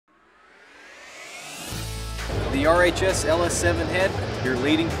the RHS LS7 head, your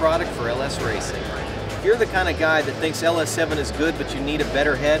leading product for LS racing. If you're the kind of guy that thinks LS7 is good but you need a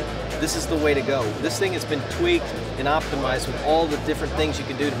better head, this is the way to go. This thing has been tweaked and optimized with all the different things you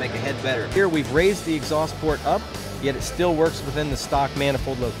can do to make a head better. Here we've raised the exhaust port up, yet it still works within the stock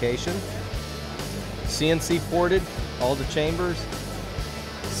manifold location. CNC ported all the chambers.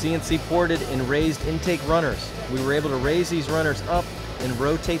 CNC ported and raised intake runners. We were able to raise these runners up and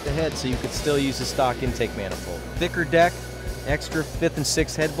rotate the head so you could still use the stock intake manifold. Thicker deck, extra 5th and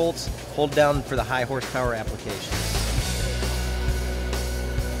 6th head bolts, hold down for the high horsepower application.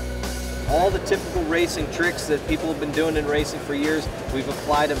 All the typical racing tricks that people have been doing in racing for years, we've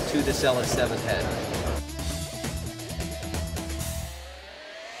applied them to this LS7 head.